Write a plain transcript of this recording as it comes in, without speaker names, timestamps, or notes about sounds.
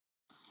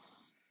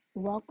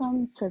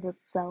Welcome to the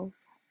Self,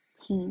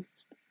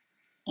 Peace,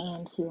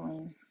 and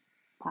Healing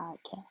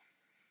podcast.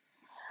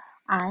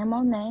 I am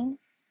Monet.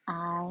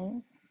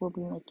 I will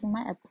be making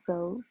my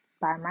episodes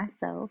by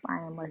myself. I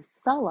am a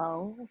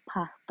fellow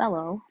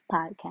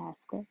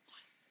podcaster.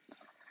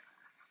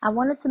 I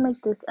wanted to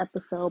make this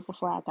episode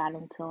before I got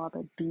into all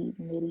the deep,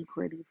 nitty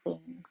gritty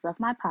things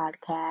of my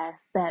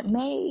podcast that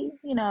may,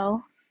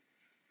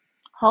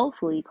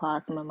 hopefully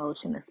cause some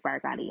emotion to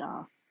spark out of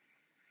y'all.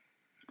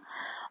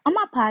 On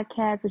my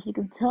podcast, as you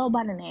can tell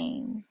by the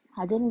name,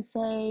 I didn't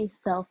say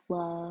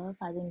self-love.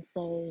 I didn't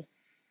say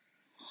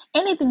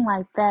anything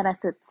like that. I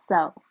said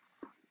self,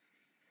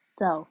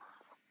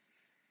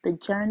 the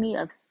journey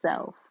of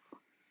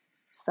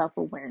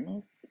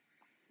self-awareness,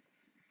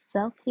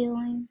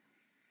 self-healing,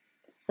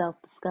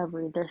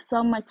 self-discovery. There's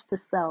so much to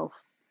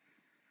self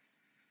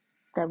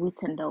that we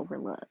tend to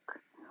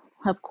overlook.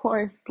 Of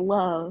course,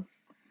 love,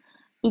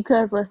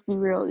 because let's be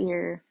real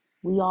here,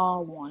 we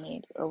all want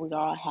it, or we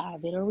all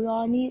have it, or we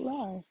all need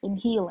love and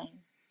healing.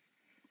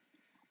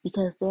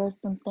 Because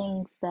there's some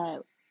things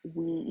that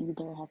we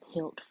either have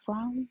healed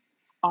from,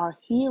 are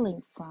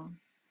healing from,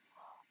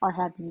 or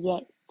have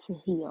yet to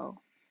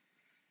heal.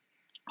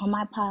 On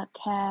my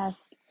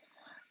podcast,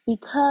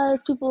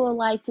 because people would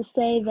like to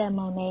say that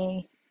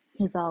Monet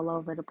is all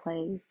over the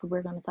place,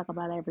 we're going to talk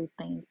about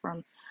everything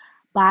from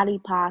body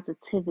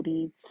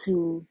positivity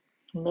to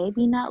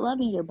maybe not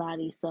loving your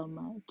body so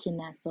much, and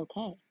that's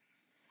okay.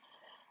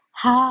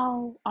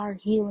 How our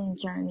healing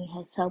journey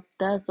has helped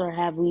us, or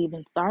have we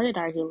even started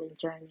our healing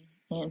journey?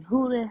 And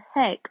who the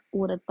heck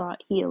would have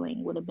thought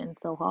healing would have been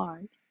so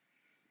hard?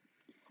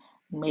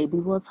 Maybe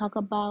we'll talk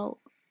about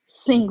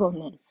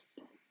singleness,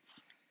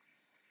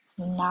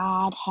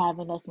 not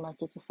having as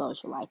much as a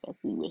social life as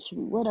we wish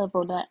we would have,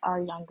 or that our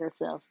younger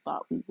selves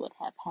thought we would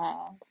have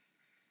had.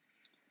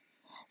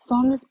 So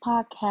on this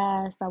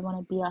podcast, I want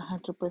to be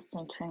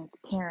 100%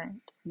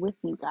 transparent with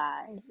you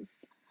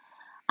guys.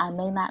 I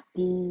may not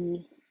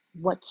be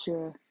what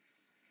you're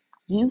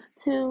used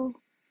to,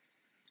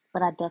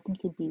 but I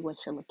definitely be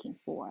what you're looking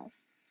for.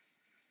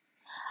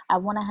 I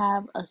want to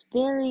have a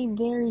very,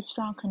 very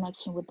strong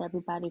connection with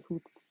everybody who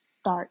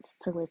starts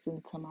to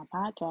listen to my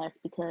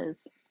podcast,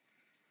 because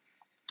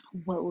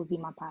what would be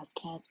my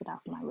podcast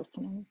without my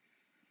listeners?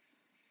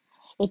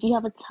 If you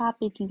have a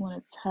topic you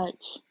want to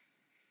touch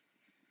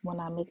when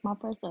I make my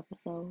first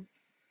episode,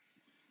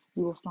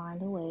 you will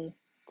find a way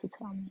to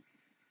tell me.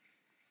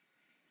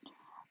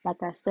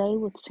 Like I say,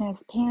 with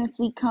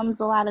transparency comes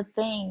a lot of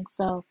things,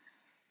 so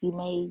you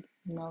may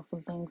know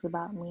some things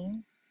about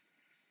me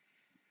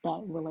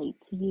that relate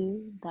to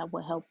you, that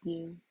will help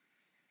you.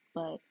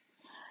 But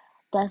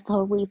that's the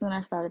whole reason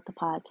I started the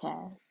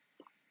podcast.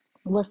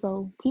 Well,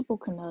 so people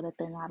can know that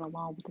they're not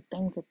alone with the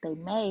things that they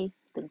may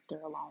think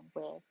they're alone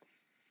with.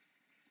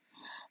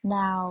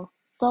 Now,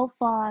 so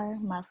far,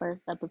 my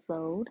first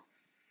episode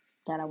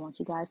that I want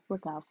you guys to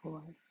look out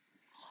for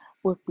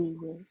will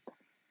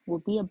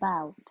be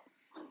about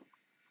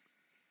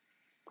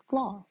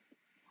flaws.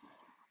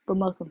 But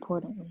most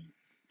importantly,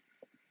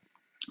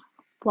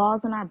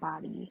 flaws in our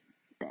body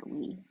that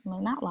we may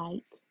not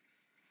like,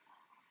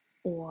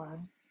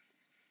 or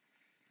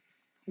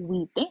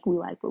we think we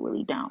like but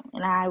really don't.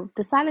 And I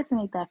decided to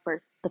make the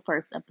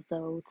first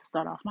episode to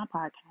start off my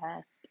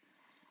podcast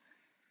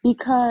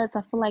because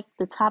I feel like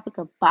the topic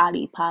of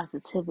body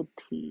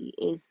positivity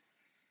is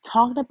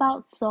talked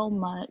about so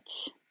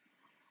much,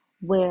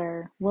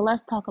 where, well,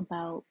 let's talk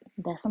about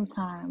that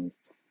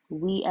sometimes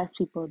we as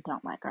people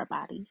don't like our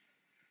body.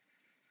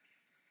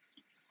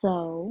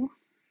 So,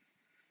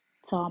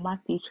 to all my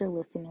future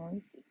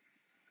listeners,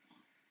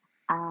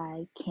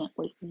 I can't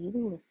wait for you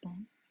to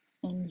listen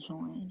and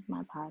join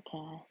my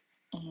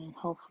podcast. And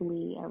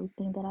hopefully,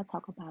 everything that I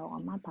talk about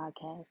on my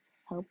podcast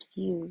helps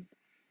you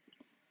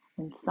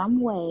in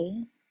some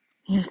way,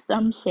 in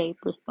some shape,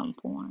 or some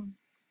form.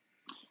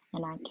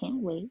 And I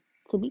can't wait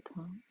to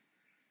become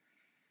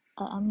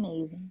an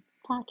amazing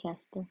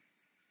podcaster.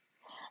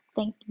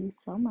 Thank you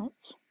so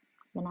much.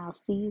 And I'll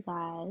see you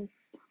guys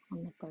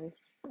on the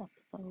first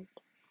episode.